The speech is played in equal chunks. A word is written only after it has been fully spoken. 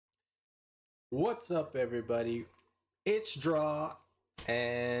What's up, everybody? It's DRAH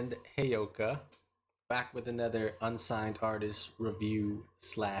and HEYOKA back with another unsigned artist review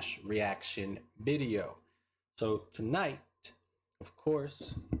slash reaction video. So tonight, of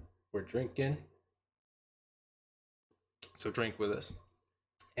course, we're drinking. So drink with us.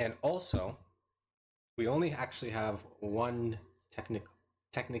 And also, we only actually have one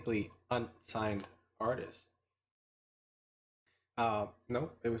technically unsigned artist.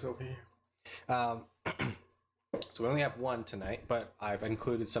 No, it was over here. So we only have one tonight, but I've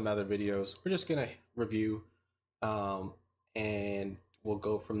included some other videos. We're just gonna review, and we'll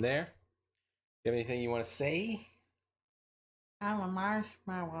go from there. You have anything you want to say? I'm a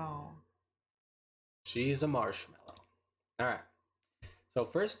marshmallow. She's a marshmallow. All right. So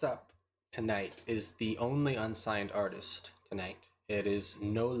first up tonight is the only unsigned artist tonight. It is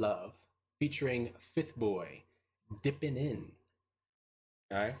No Love featuring Fifth Boy, Dippin' In.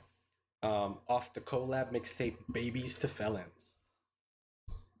 All right. Off the collab mixtape Babies to Felons.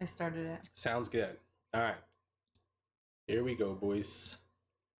 I started it. Sounds good. All right. Here we go, boys.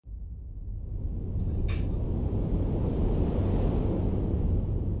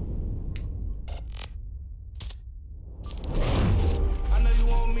 I know you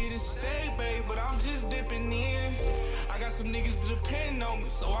want me to stay, babe, but I'm just dipping in. I got some niggas that depend on me,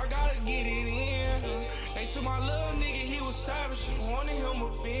 so I gotta get it in. They to my little nigga, he was savage, I wanted him a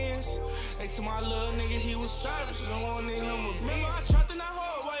Benz. They to my little nigga, he was savage, I wanted him a Benz. Remember I trapped in that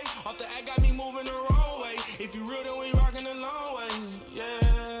whole way, off the act got me moving the wrong way. If you real, then we rockin' the long way, yeah.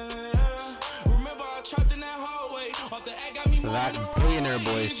 Remember I trapped in that whole way, off the act got me moving the wrong way. That Billionaire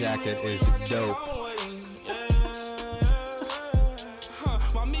Boys jacket is dope.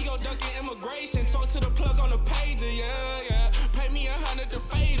 Immigration, talk to the plug on the pager, yeah. Pay me 100 to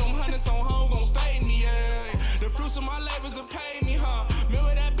fade them, hundreds on home gon' fade me, yeah. The fruits of my labors to pay me, huh?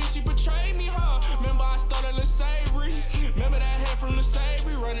 Remember that bitch, she betrayed me, huh? Remember I started the Savory. Remember that head from the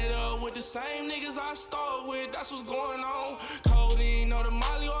Savory. Run it up with the same niggas I started with, that's what's going on. Codeine, or the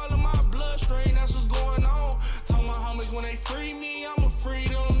Molly, all of my bloodstream, that's what's going on. Told my homies when they free me, I'ma free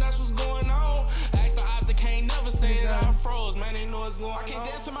them, that's what's going on. Ask the optic, can't never say that I froze, man, they know what's going on. I can't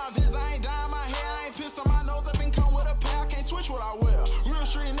dance to my viz, I ain't dyeing my hair, I ain't piss on my nose, I been come with a pair, I can't switch what I wear. Real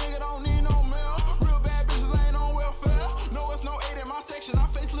street nigga don't need no mail, real bad bitches ain't on welfare. No, it's no 8 in my section, I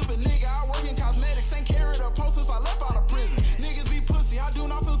facelift a nigga, I work in cosmetics, ain't carried a post since I left out of prison. Niggas be pussy, I do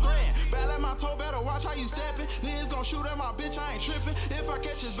not feel grand, bad at my toe, better watch how you steppin'. Niggas gon' shoot at my bitch, I ain't trippin'. If I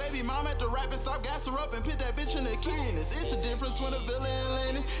catch his baby mom at the rap and stop, gas her up and put that bitch in the kidneys. It's a difference between a villain and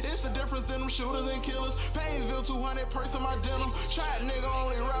Lenny, it's a difference in them shooters and killers. Painesville 200 purse in my denim, trap nigga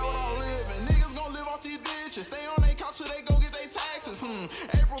only ride when I'm living. Niggas gon' live off these bitches, stay on they couch till they go get they taxes.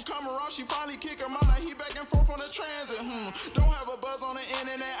 April come around, she finally kick him out, now he back and forth on the transit. Don't have a buzz on the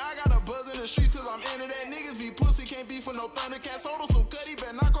internet, I got a buzz in the streets till I'm into that. Niggas be pussy, can't be for no Thundercats. Hold on some cutty,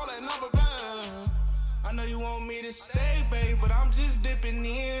 better not call that number back. I know you want me to stay, babe, but I'm just dipping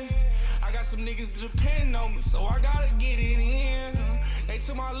in. I got some niggas that depend on me, so I gotta get it in. They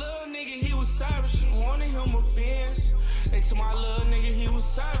to my little nigga, he was savage, I wanted him a Benz. They to my little nigga, he was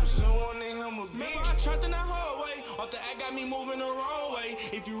savage, I wanted him a Benz. Remember I trapped in that whole way, off the act got me moving the wrong way.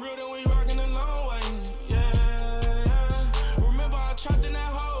 If you real, then we rockin' the long way, yeah. Remember I trapped in that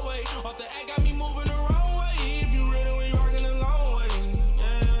whole way, off the act got me moving the wrong way. If you real, then we rockin' the long way,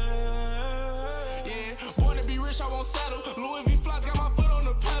 yeah. Born to be rich, I won't settle. Louis V flots got my foot on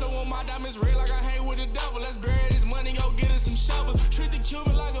the pedal. On my diamonds red like I hang with the devil. Let's bury this money, go get us some shovels. Treat the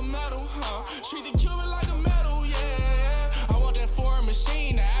Cuban like a metal, huh? Treat the Cuban like a metal, yeah. I want that foreign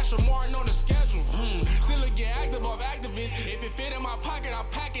machine, the Astro Martin on the schedule. Still get active off activists. If it fit in my pocket, I'm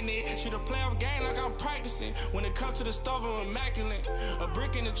packing it. Treat a playoff game like I'm practicing. When it comes to the stuff, I'm immaculate. A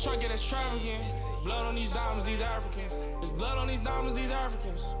brick in the truck, get extravagant. Blood on these diamonds, these Africans. There's blood on these diamonds, these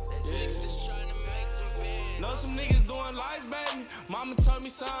Africans. Yeah. Know some niggas doing life, baby. Mama told me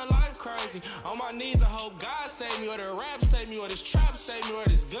son, life crazy. On my knees, I hope God save me, or the rap save me, or this trap save me, or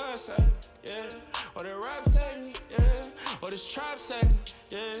this gun save me, yeah. Or the rap save me, yeah. Or this trap save me,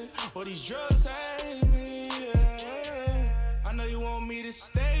 yeah. Or these drugs save me, yeah. I know you want me to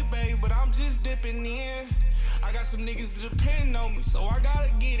stay, babe, but I'm just dipping in. I got some niggas that depend on me, so I gotta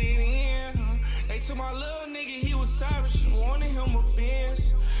get it in. They to my little nigga, he was savage, I wanted him a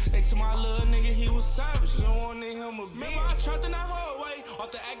Benz. They to my little nigga, he was savage, I wanted him a Benz. Remember I trapped in that whole way,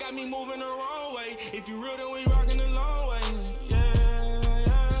 off the act got me moving the wrong way. If you real, then we rockin' the long way,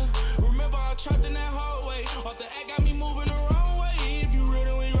 yeah. Remember I trapped in that whole way, off the act got me moving the wrong way. If you real,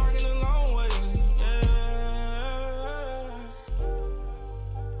 then we rockin' the long way, yeah.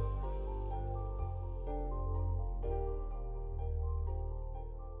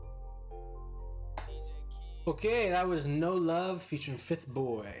 Okay, that was No Love featuring Fifth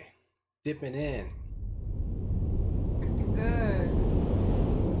Boy. Dipping in. Good.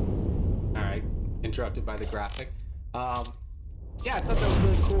 Alright, interrupted by the graphic. Yeah, I thought that was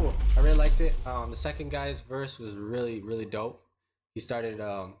really cool. I really liked it. The second guy's verse was really dope. He started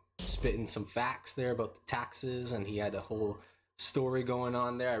spitting some facts there about the taxes, and he had a whole story going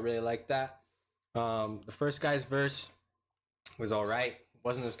on there. I really liked that. The first guy's verse was alright.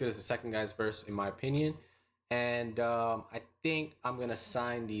 Wasn't as good as the second guy's verse, in my opinion. And I think I'm gonna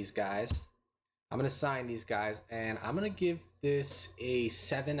sign these guys. And I'm gonna give this a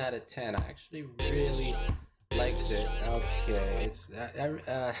 7 out of 10. I actually really liked it. Okay, it's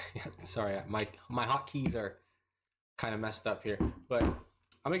sorry, my hotkeys are kind of messed up here, but I'm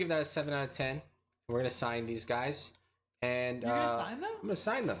gonna give that a 7 out of 10. We're gonna sign these guys, and You're gonna sign them? I'm gonna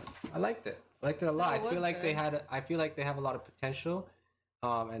sign them. I liked it. I liked it a lot. It I feel like good. I feel like they have a lot of potential,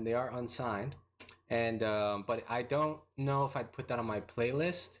 and they are unsigned. And but I don't know if I'd put that on my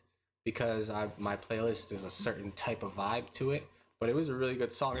playlist, because my playlist is a certain type of vibe to it. But it was a really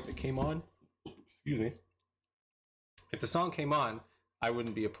good song if it came on. Excuse me. If the song came on, I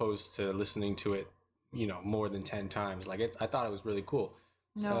wouldn't be opposed to listening to it, you know, more than 10 times. Like I thought it was really cool.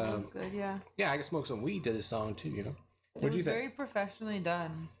 No, it was good, yeah. Yeah, I could smoke some weed to this song too, you know. It was very professionally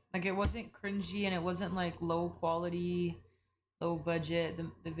done. Like, it wasn't cringy, and it wasn't like low quality, low budget.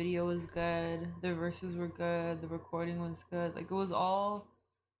 The video was good. The verses were good. The recording was good. Like, it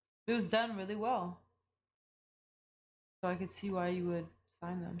was done really well. So I could see why you would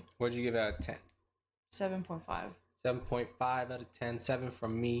sign them. What'd you give out of 10? 7.5. 7.5 out of 10. 7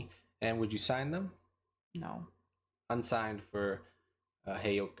 from me. And would you sign them? No. Unsigned for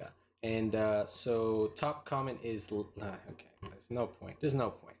HEYOKA. And so top comment is okay. There's no point.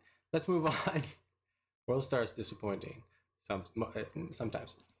 Let's move on. World Star's disappointing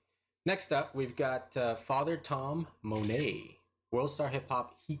sometimes. Next up, we've got Father Tom Monet. World Star Hip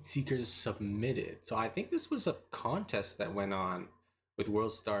Hop Heat Seekers submitted. So I think this was a contest that went on with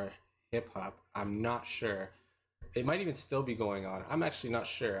World Star Hip Hop. I'm not sure. It might even still be going on. I'm actually not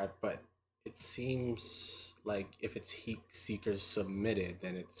sure, but it seems like if it's Heat Seekers submitted,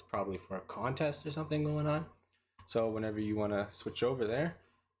 then it's probably for a contest or something going on. So whenever you want to switch over there,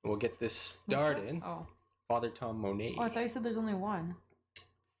 we'll get this started. Oh. Father Tom Monet. Oh, I thought you said there's only one.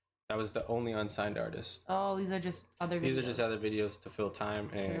 That was the only unsigned artist. Oh, these are just other videos. These are just other videos to fill time,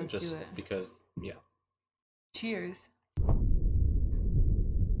 and Okay, just because, yeah. Cheers.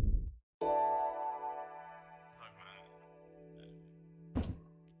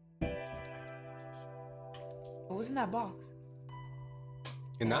 What was in that box?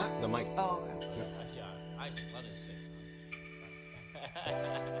 In that, the mic. Oh, okay. I actually love this shit.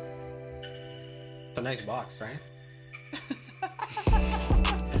 It's a nice box, right?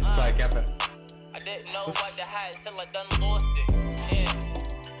 So I kept it. I didn't know what the had till I done lost it. Yeah.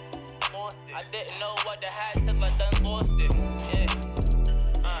 Lost it. I didn't know what the had till I done lost it. Yeah.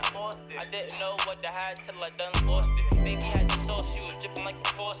 Lost it. I didn't know what the had till I done lost it. Baby had the sauce, she was dripping like a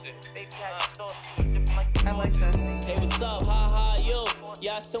faucet. Baby had the sauce, she was dripping like a faucet. I like this. Hey, what's up? Ha ha, yo.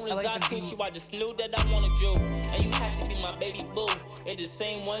 Yeah, as soon as I I like the seen beat. you, I just knew that I wanted you. And you had to be my baby boo. It's the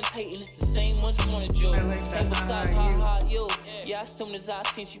same ones hating, it's the same ones who wanted you. I like that. Hey, what's up? Ha, Ha you. ha, yo. Yeah, as soon as I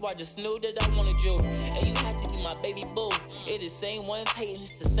seen you, I just knew that I wanted you. And you had to be my baby boo. It's the same ones hating,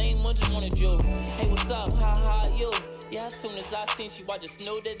 it's the same ones who wanted you. Hey, what's up? Ha ha, yo. Yeah, as soon as I seen you, I just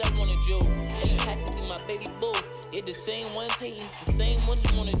knew that I wanted you. And you had to be my baby boo. It's the same ones hating, it's the same ones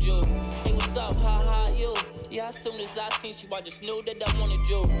who wanted you. Hey, what's up? Ha ha, yo. Yeah, as soon as I seen you, I just knew that I wanted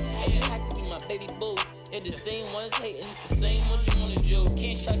you. And you had to be my baby boo. It's the same ones hating, it's the same ones who wanted you.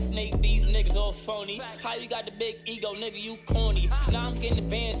 Can't shut snake, these niggas all phony. How you got the big ego, nigga, you corny. Now I'm getting the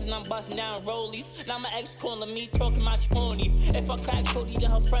bands and I'm busting down rollies. Now my ex calling me, talking my horny. If I crack shorty,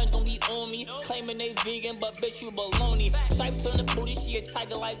 then her friends gon' be on me. Claiming they vegan, but bitch, you baloney. Stripes on the booty, she a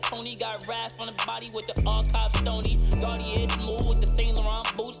tiger like Tony. Got wrath on the body with the archive stony. Guardian smooth with the Saint Laurent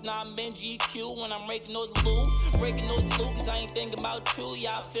boots. Now I'm in GQ when I'm raking all the loot. Breaking all the loot, cause I ain't thinking about you.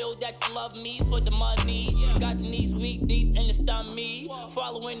 Yeah, I feel that you love me for the money. Got the knees weak deep in the stomach.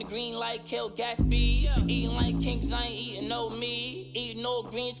 Following the green like Kill Gatsby. Eating like kings, I ain't eating no meat. Eating no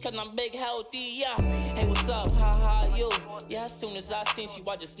greens cause I'm big healthy, yeah. Hey, what's up? Ha ha, yo. Yeah, as soon as I seen you,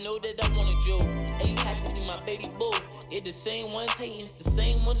 I just knew that I wanted you. And you had to be my baby boo. It the same ones hating, it's the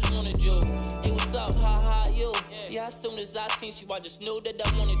same ones who wanna do. Hey, what's up, ha, yo? Yeah, as soon as I seen you, I just knew that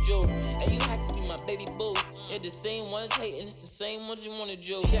I wanted you. And you had to be my baby boo. It the same ones hating, it's the same ones you wanna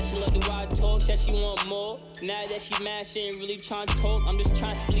do. Said she love the way I talk, said she want more. Now that she mad, she ain't really trying to talk. I'm just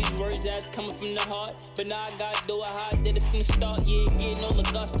trying to spit these words that's coming from the heart. But now I gotta do it how I did it from the start. Yeah, getting all the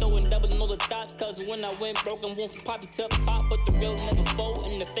gusto and doubling all the thoughts. Cause when I went broke, I'm went from poppy to pop. But the real never fold,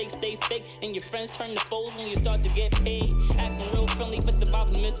 and the fake stay fake. And your friends turn to foes when you start to get paid. Acting real friendly, but the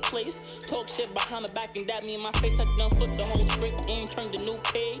vibe is misplaced. Talk shit behind my back and dap me in my face. I done flipped the whole script and turned a new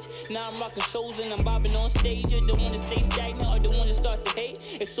page. Now I'm rocking shows and I'm bobbing on stage. You're the one to stay stagnant or the one to start to hate.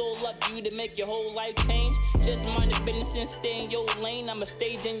 It's all up to you to make your whole life change. Just mind the business and stay in your lane. I'ma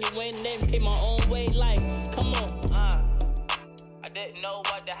stay genuine and pay my own way. Like, come on. I didn't know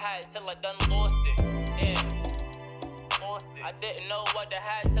what I had till I done lost it. Yeah. I didn't know what I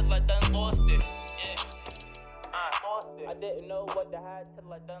had till I done lost it. Yeah. I didn't know what I had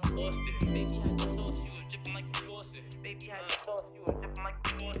till I done lost it. Baby had the sauce, you was dripping like the faucet. Baby had the sauce, you was dripping like the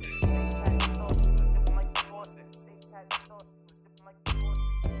faucet. Baby had the sauce, you was dripping like the faucet. Baby had the sauce, you was dripping like the faucet.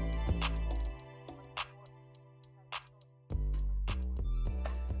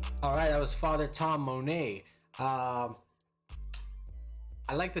 All right, that was Father Tom Monet. I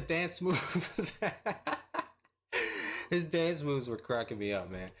like the dance moves. His dance moves were cracking me up,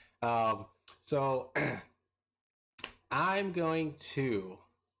 man. So I'm going to.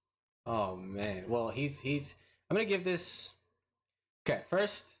 Oh man. Well, he's. I'm gonna give this. Okay,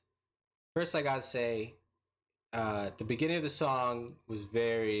 first I gotta say, the beginning of the song was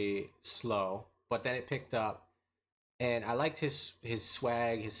very slow, but then it picked up, and I liked his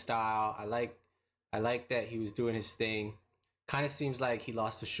swag, his style. I like that he was doing his thing. Kind of seems like he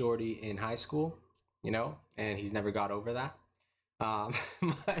lost a shorty in high school, you know, and he's never got over that. But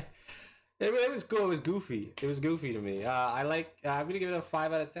it was cool. It was goofy. It was goofy to me. I'm gonna give it a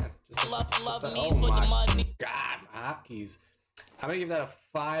 5 out of 10. Oh my God, my hotkeys. I'm gonna give that a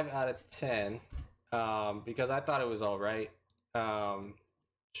 5 out of 10 because I thought it was all right.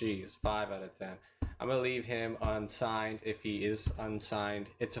 Geez, 5 out of 10. I'm gonna leave him unsigned if he is unsigned.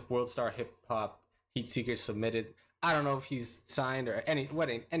 It's a World Star Hip Hop Heat Seeker submitted. I don't know if he's signed or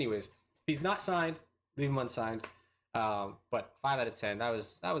anyways, if he's not signed, leave him unsigned. But 5 out of 10. That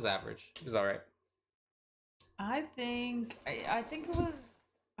was average. It was all right. I think it was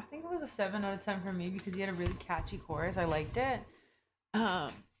a 7 out of 10 for me because he had a really catchy chorus. I liked it.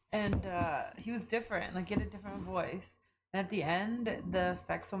 And he was different. Like, he had a different voice. And at the end, the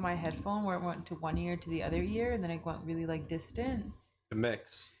effects on my headphone where it went to one ear to the other ear, and then it went really like distant. The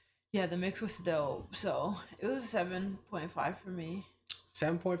mix. Yeah, the mix was dope. So it was a 7.5 for me.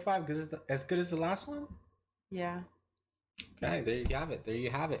 7.5 because it's as good as the last one. Yeah. Okay, there you have it. There you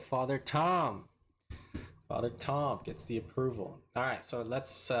have it. Father Tom gets the approval. All right, so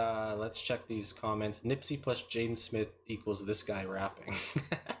let's check these comments. Nipsey plus Jaden Smith equals this guy rapping.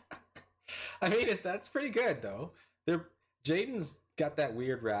 I mean, that's pretty good though. Jaden's got that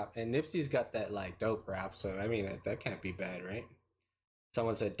weird rap, and Nipsey's got that like dope rap. So I mean, that can't be bad, right?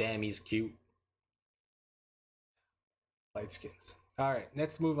 Someone said, "Damn, he's cute." Light skins. All right,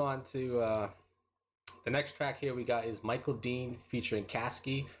 let's move on to the next track. Here we got is Michael Dean featuring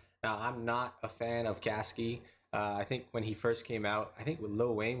Caskey. Now, I'm not a fan of Caskey. I think when he first came out, I think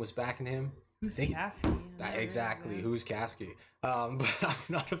Lil Wayne was backing him. Who's Caskey? Exactly, who's Caskey? But I'm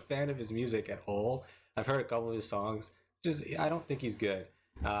not a fan of his music at all. I've heard a couple of his songs. I don't think he's good.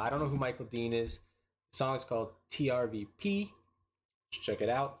 I don't know who Michael Dean is. The song is called TRVP. Let's check it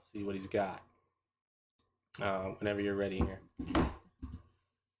out, see what he's got. Whenever you're ready here.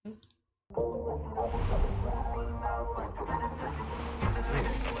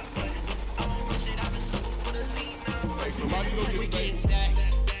 We get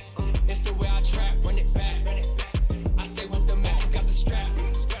stacks. It's the way I trap, run it back. I stay with the Mac, got the strap.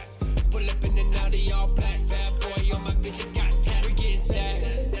 Pull up in and out of y'all black. Bad boy, all my bitches got tapped. We get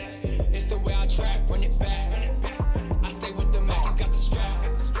stacks. It's the way I trap, run it back. I stay with the Mac, got the strap.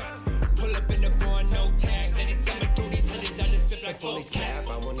 Pull up in the foreign, no tags. Then it coming through these hundreds, I just flip like full cap.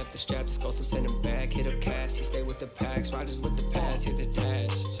 I want up the strap, just go so send him back. Hit up cash, he stay with the packs. Riders with the pass, hit the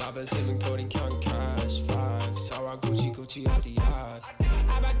dash. Shoppers living coding, counting cash. Flags, Sarah Gucci out the eyes.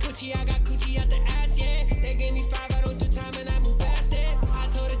 I got Gucci out the ass, yeah. They gave me 5, I don't do time and I move past it. I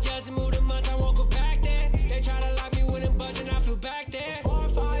told the judge to move the months, I won't go back there. They try to lock me with a budget, I flew back there. 4 or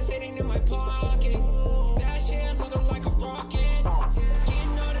 5 sitting in my pocket. That shit looking like a rocket.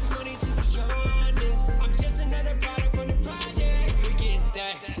 Getting all this money to be honest. I'm just another product from the project. We get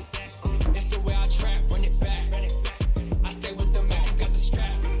stacks. It's the way I trap, run it back. I stay with the Mac, got the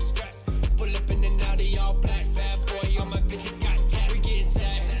strap. Pull up in and out of y'all black.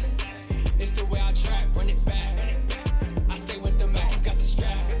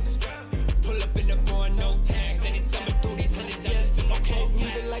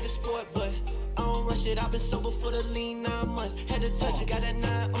 shit, I've been sober for the lean 9 months. Had to touch it, got that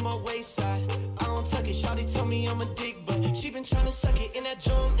 9 on my waist side. I don't tuck it, shawty told me I'm a dick, but she been trying to suck it in that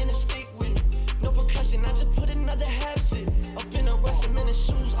drum in a stick with it. No percussion, I just put another half sit. Up in a rush, I'm in the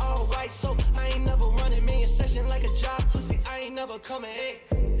shoes, all right, so I ain't never running me in session like a job pussy. I ain't never coming, hey.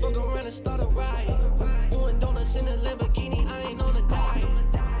 Fuck around and start a riot. Doing donuts in a Lamborghini, I ain't on a diet.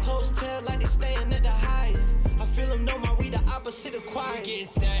 Hoes tell like they staying at the Hyatt. I feel them know my we the opposite of quiet. We getting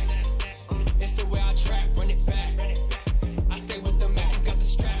stacks. It's the way I trap, run it back. I stay with the Mac, got the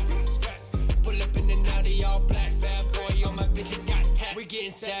strap. Pull up in the naughty all black, bad boy, all my bitches got tapped. We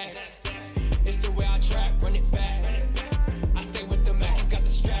getting stacks. It's the way I trap, run it back. I stay with the Mac, got the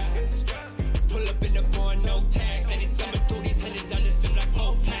strap. Pull up in the foreign, no tags. They thumbing through these hundreds, I just feel like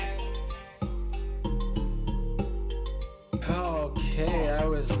 4 packs. Okay, that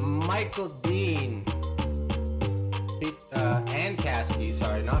was Michael Dean. And Caskey,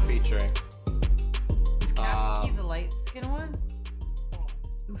 sorry, not featuring. Is Caskey the light skin one?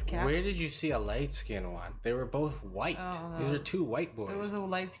 Who's Caskey? Where did you see a light skin one? They were both white. Oh, no. These are 2 white boys. There was a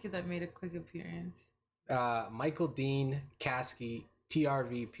light skin that made a quick appearance. Michael Dean, Caskey,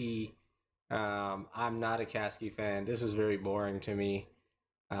 TRVP. I'm not a Caskey fan. This was very boring to me.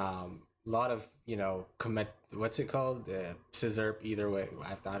 A lot of, you know, what's it called? Scissor, either way.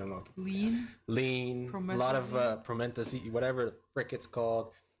 I don't know. Lean. A lot of promethazine, whatever the frick it's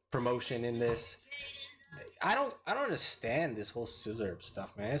called. Promotion in this. I don't understand this whole scissor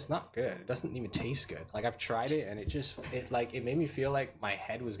stuff, man. It's not good. It doesn't even taste good. Like, I've tried it and it made me feel like my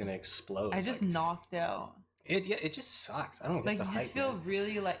head was gonna explode. I just knocked out. It just sucks. I don't like get the you hype. just feel man.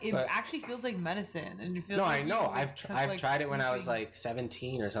 really like it But, actually feels like medicine, and you feel. No, like I know. you I've like tried it when I was sleeping. like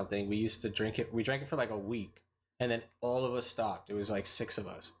 17 or something. We used to drink it. We drank it for like a week, and then all of us stopped. It was like 6 of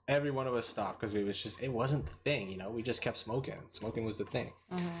us. Every one of us stopped because it wasn't the thing. You know, we just kept smoking. Smoking was the thing.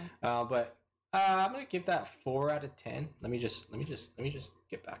 But I'm gonna give that 4 out of 10. Let me just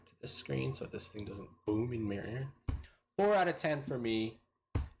get back to this screen so this thing doesn't boom in my ear. 4 out of 10 for me,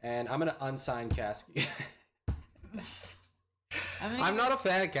 and I'm gonna unsign Caskey. I'm not a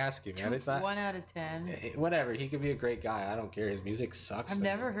fan of Caskey, man. It's not 1 out of 10. Whatever. He could be a great guy. I don't care. His music sucks. I've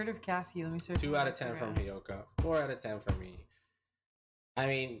never heard of Caskey. Let me search. 2 out of 10 from HEYOKA. 4 out of 10 for me. I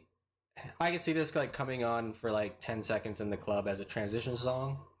mean, I could see this like coming on for like 10 seconds in the club as a transition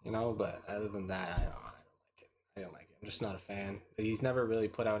song, you know. But other than that, I don't like it. I don't like it. I'm just not a fan. He's never really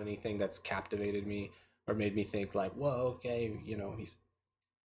put out anything that's captivated me or made me think like, whoa, okay, you know, he's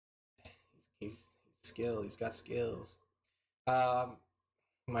skilled. He's got skills.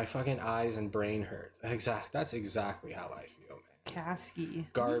 My fucking eyes and brain hurt. That's exactly how I feel, man. Caskey.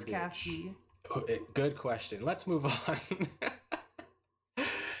 Garbage. Who's Caskey? Good question. Let's move on.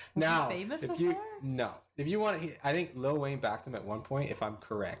 Now, famous if before? if you want to, I think Lil Wayne backed him at one point, if I'm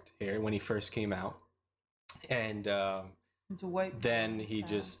correct here, when he first came out, and It's a white. then he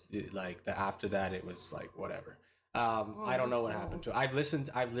just like after that it was like whatever. I don't know what happened to it. I've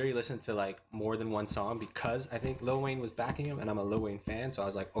literally listened to like more than one song because I think Lil Wayne was backing him and I'm a Lil Wayne fan, so I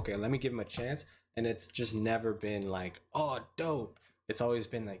was like, okay, let me give him a chance. And it's just never been like, oh, dope. It's always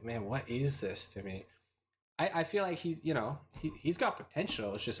been like, man, what is this to me? I feel like he's got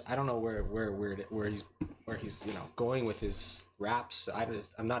potential. It's just I don't know where he's going with his raps.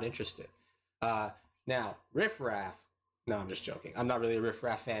 I'm not interested. Now Riff Raff. No, I'm just joking. I'm not really a Riff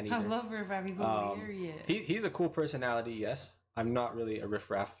Raff fan either. I love Riff Raff. He's hilarious. He's a cool personality, yes. I'm not really a Riff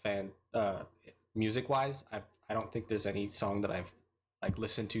Raff fan music wise. I don't think there's any song that I've like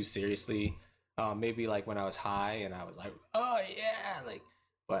listened to seriously. Maybe like when I was high and I was like, oh yeah, like,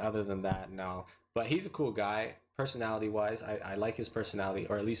 but other than that, no. But he's a cool guy, personality wise. I like his personality,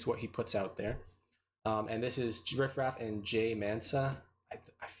 or at least what he puts out there. And this is Riff Raff and Jay Mansa.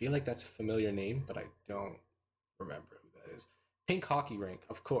 I feel like that's a familiar name, but I don't remember who that is. Pink Hockey Rink,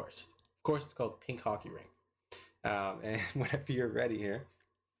 of course. Of course, it's called Pink Hockey Rink. And whenever you're ready here,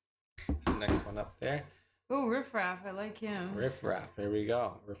 it's the next one up there. Oh, Riff Raff, I like him. Riff Raff, here we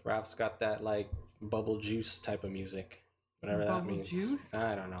go. Riff Raff's got that like bubble juice type of music, whatever that means. Juice?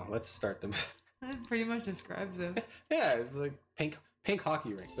 I don't know. Let's start them. That pretty much describes him. Yeah, it's like Pink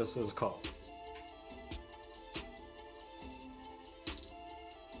Hockey Rink. That's what it's called.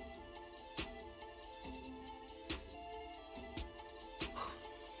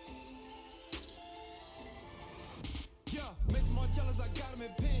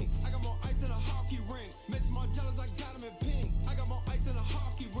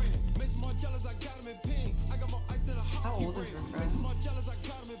 How old is Riff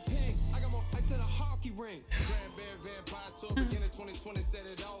Raff? Beginning 2020 set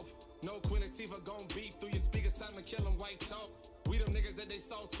it off. No Queen Latifah gon' beat through your speakers, time to kill 'em white talk. We the niggas that they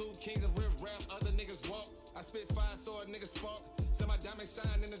saw two kings of riff rap, other niggas walk. I spit fire so a nigga spark. Set my diamond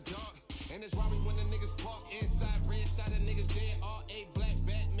shine in the dark. And it's Robbie when the niggas park. Inside red shot of niggas dead. R8 black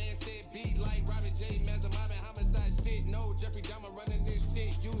Batman said be like Robbie J. Mazamama homicide shit. No Jeffrey Dahmer running this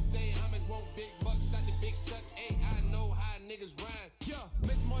shit. You say homage won't big buck. Shot the big Chuck. Hey, I know how niggas rhyme. Yeah,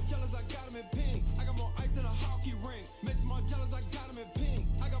 Miss Margellas, I got him in pink. I got more ice than a hockey ring. Miss Margellas, I got him in pink.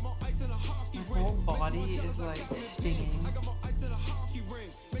 I got more ice than a hockey My ring. whole body is like stinging. I got more ice than a hockey ring.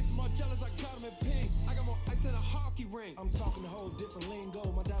 Miss Margellas, I got him in pink. I got more ice than a hockey ring. I'm talking a whole different lingo.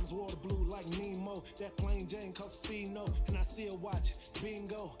 My diamonds water blue like Nemo. That plain Jane casino, and I see a watch.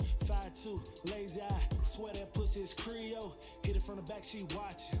 Bingo, 5'2", lazy eye. Swear that pussy is Creole. Hit it from the back, she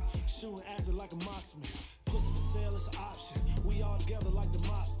watching. Shooting acting like a marksman. Pussy for sale is an option. We all together like the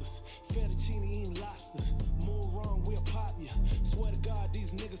mobsters. Fettuccine eating lobsters. Move wrong, we'll pop ya. Swear to God,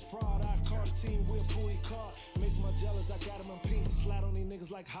 these niggas fraud. I call the team, we'll pull your car. Makes my jealous, I got him in pink. Slide on these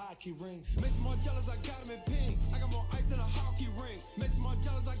niggas like hockey rings. Miss Margellas, I got him in pink. I got more ice than a hockey ring. Miss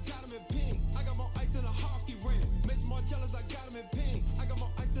Margellas, I got him in pink. I got more ice than a hockey ring. Miss Margellas, I got him in pink. I got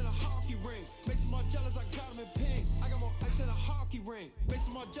more ice than a hockey ring. Miss Margellas, I got him in pink. I got more ice than a hockey ring. Miss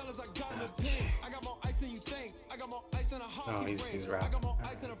Margellas, I got him in pink. I got more ice than you think. I got more ice than a hockey ring. I got more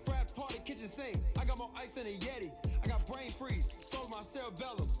ice than a frat party kitchen sink. I got more ice than a Yeti. I got brain freeze. Stole my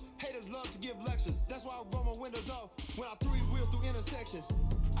cerebellum. Haters love to give lectures. That's why I roll my windows off when I three-wheel through intersections.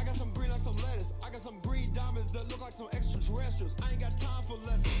 I got some green like some lettuce. I got some green diamonds that look like some extraterrestrials. I ain't got time for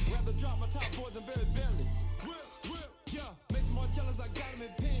lessons. Rather drop my top boards and bury belly. Yeah. Miss Margellas, I got him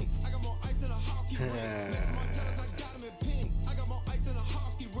in pink. I got more ice than a hockey ring. Miss Margellas, I got him in pink. I got more ice than a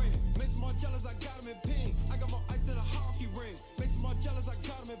hockey ring. Miss Margellas, I got him in pink. I got more ice than a hockey ring. Miss Margellas, I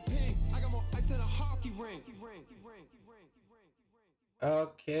got him in pink. I got more ice than a hockey ring.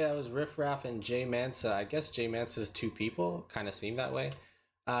 Okay, that was Riff Raff and Jay Mansa. I guess Jay Mansa's two people. Kind of seem that way.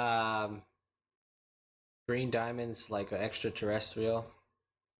 Green Diamonds, like an extraterrestrial.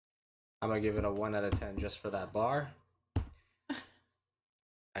 I'm gonna give it a 1 out of 10 just for that bar.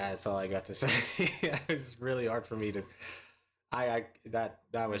 That's all I got to say. It's really hard for me to.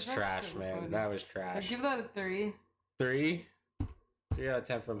 That was trash, so man. funny. That was I trash. give that a 3. 3 out of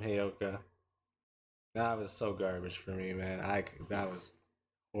 10 from HEYOKA. That was so garbage for me, man. That was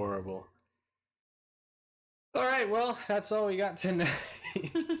horrible. All right, well, that's all we got tonight.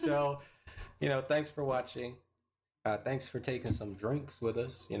 So, thanks for watching. Thanks for taking some drinks with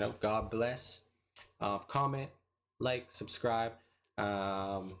us. God bless. Comment, like, subscribe.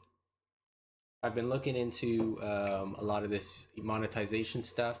 I've been looking into a lot of this monetization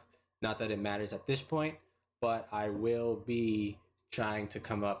stuff. Not that it matters at this point, but I will be trying to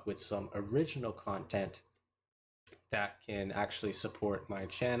come up with some original content that can actually support my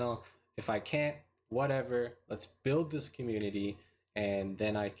channel. If I can't, whatever, let's build this community, and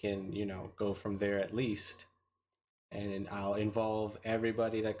then I can, go from there at least. And I'll involve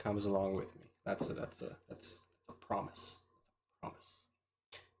everybody that comes along with me. That's a promise. Promise.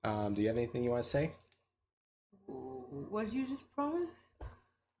 Do you have anything you want to say? What did you just promise?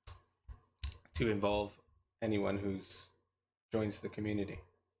 To involve anyone who's joins the community.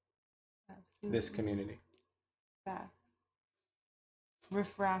 Absolutely. This community. Facts.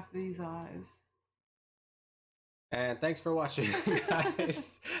 Riff raff these eyes. And thanks for watching,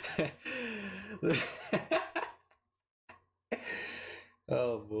 guys.